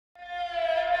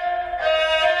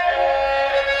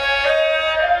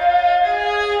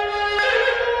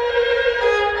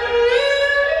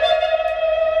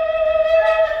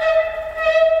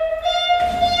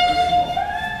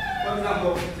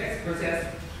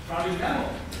Okay.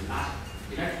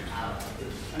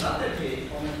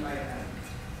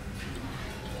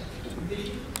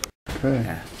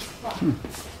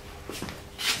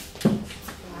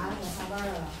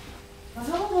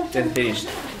 Then finished.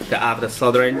 After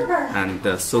soldering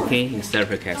and soaking in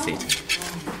sulfuric acid.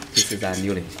 This is a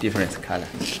newly different color.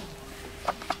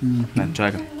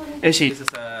 Dragon. This is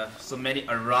so many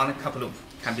around couple loop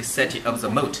can be set up the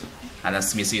mold and a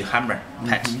Smith hammer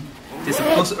patch. These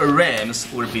both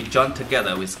rims will be joined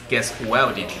together with gas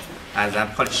welding and then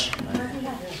polish.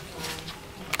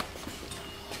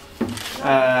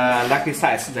 Like this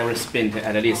size, they will spend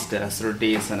at least 3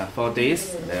 days and 4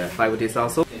 days, 5 days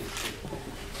also.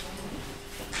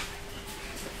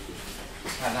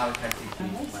 And now we can see.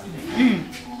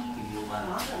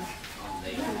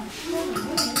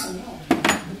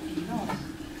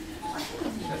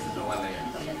 This is the one layer.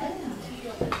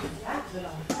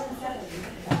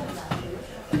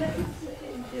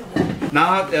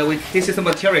 Now this is the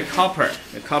material copper.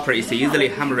 The copper is easily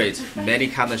hammered, many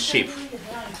kind of shape.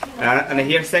 And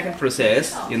here second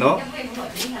process, you know,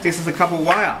 this is a copper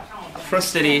wire.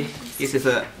 Firstly, this is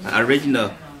an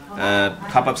original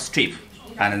copper strip,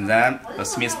 and then a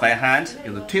Smith by hand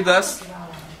use tweezers,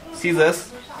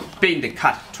 scissors, bend the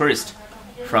cut twist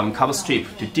from copper strip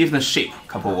to different shape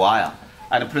copper wire,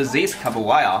 and put this copper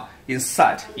wire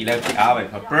inside electric oven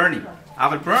for burning.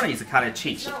 After burning, its color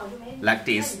change like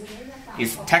this.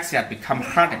 Its texture become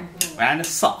hardened and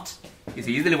soft. It's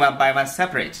easily one by one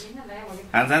separate.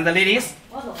 And then the ladies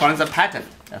follow the pattern.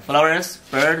 The flowers,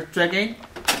 bird, dragon,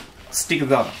 stick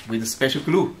them with special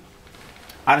glue.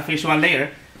 Artificial one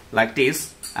layer like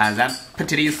this, and then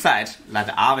put it inside like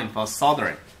the oven for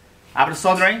soldering. After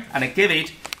soldering, and give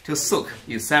it to soak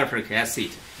in sulfuric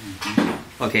acid.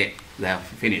 Okay, they're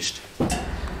finished.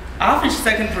 After the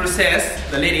second process,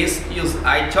 the ladies use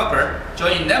eye chopper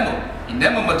join enamel.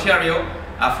 Enamel material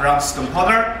are from stone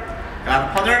powder,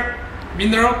 glass powder,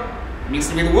 mineral,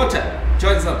 mixed with water,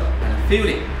 join them and fill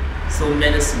it. So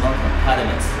many small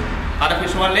compartments.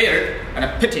 Artificial one layer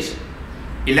and put it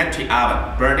electric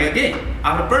oven, burning again.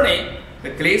 After burning, the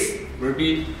glaze will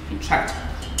be contracted.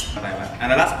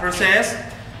 And the last process,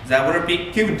 that will be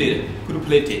gilded, good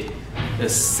plated. The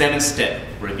 7th step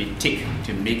will be tick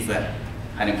to make the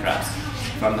hanging crafts.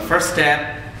 From the first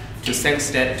step to second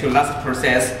step to last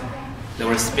process, they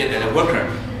will spend the worker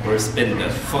will spend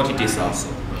 40 days also.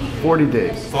 40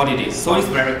 days. 40 days. So it's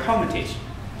very complicated.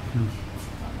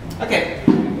 Okay.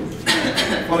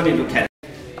 Follow me to look at it.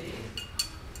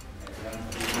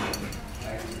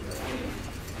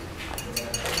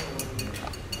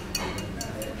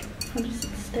 How does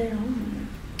it stay on?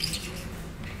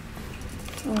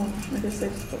 Oh, I guess they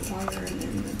just put water in it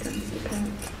and it turns to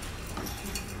paint.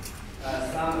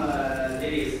 Some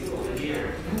ladies over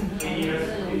here, 10 years,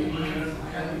 15 years,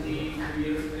 20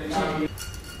 years,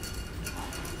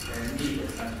 and need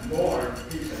more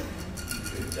people.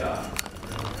 Good job.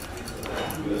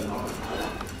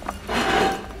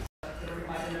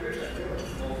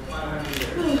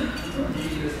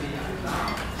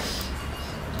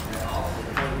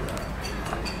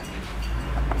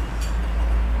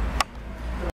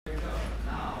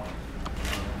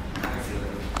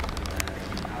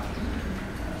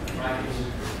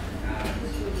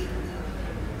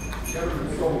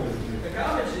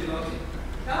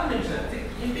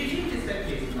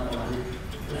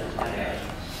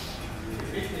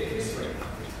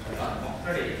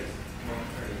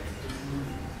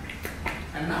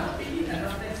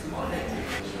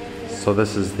 So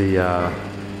this is the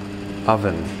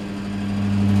oven.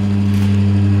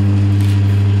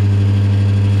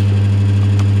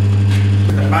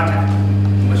 The butter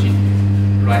machine,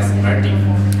 rice burning,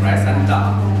 rice and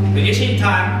down. The aging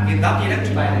time is not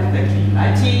electrified.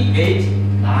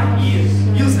 1989 years.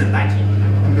 Used 19.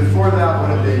 And before that, what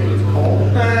did they use? Coal?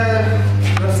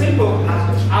 The simple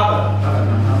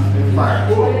oven. Fire.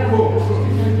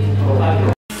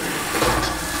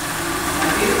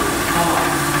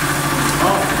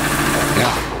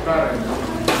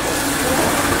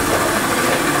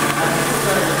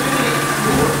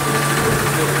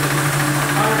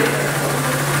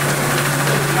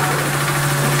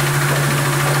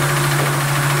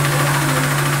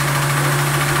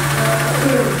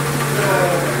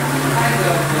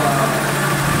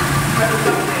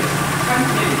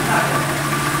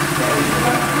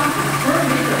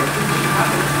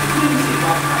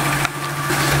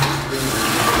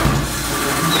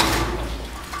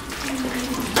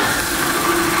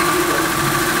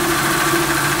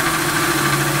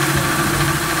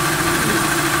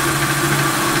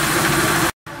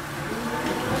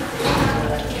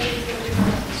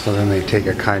 So then they take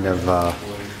a kind of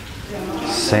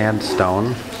sandstone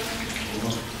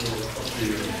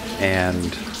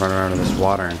and run around in this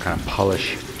water and kind of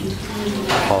polish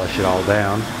it all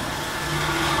down.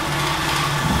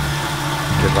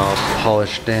 Get it all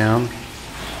polished down.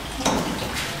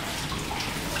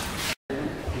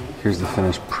 Here's the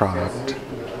finished product.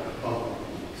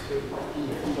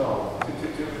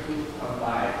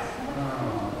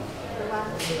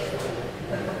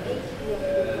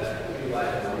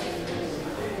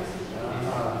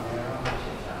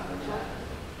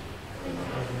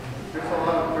 There's a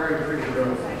lot of very pretty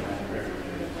girls.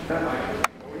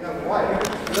 We have white.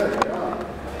 Good.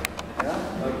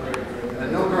 Yeah?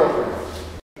 And no girlfriend.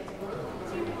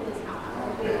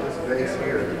 Okay, this vase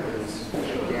here is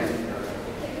gigantic.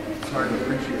 It's hard to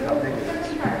appreciate how big it is.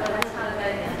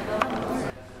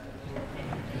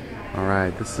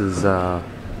 Alright, this is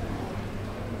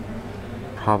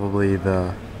probably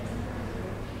the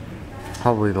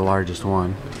largest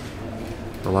one.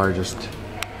 The largest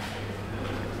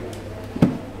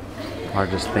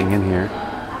thing in here,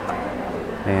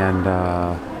 and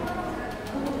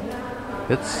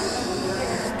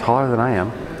it's taller than I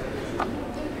am.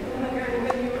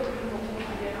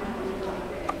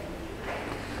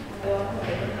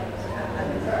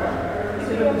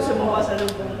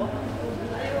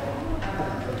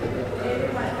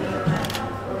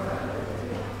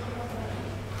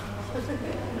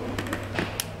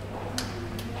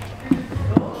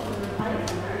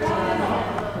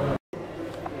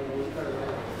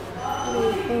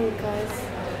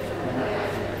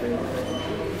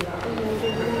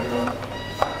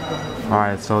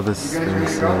 Alright, so this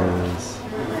is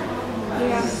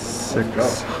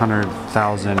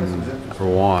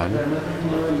 600,000 won.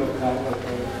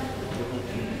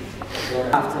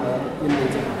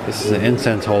 This is an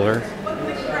incense holder.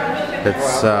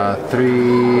 It's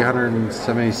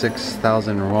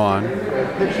 376,000 won.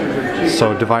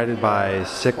 So divided by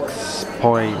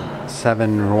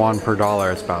 6.7 won per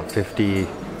dollar, it's about $50,000.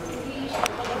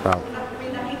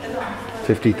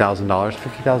 $50,000.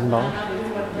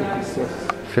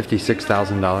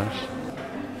 $56,000.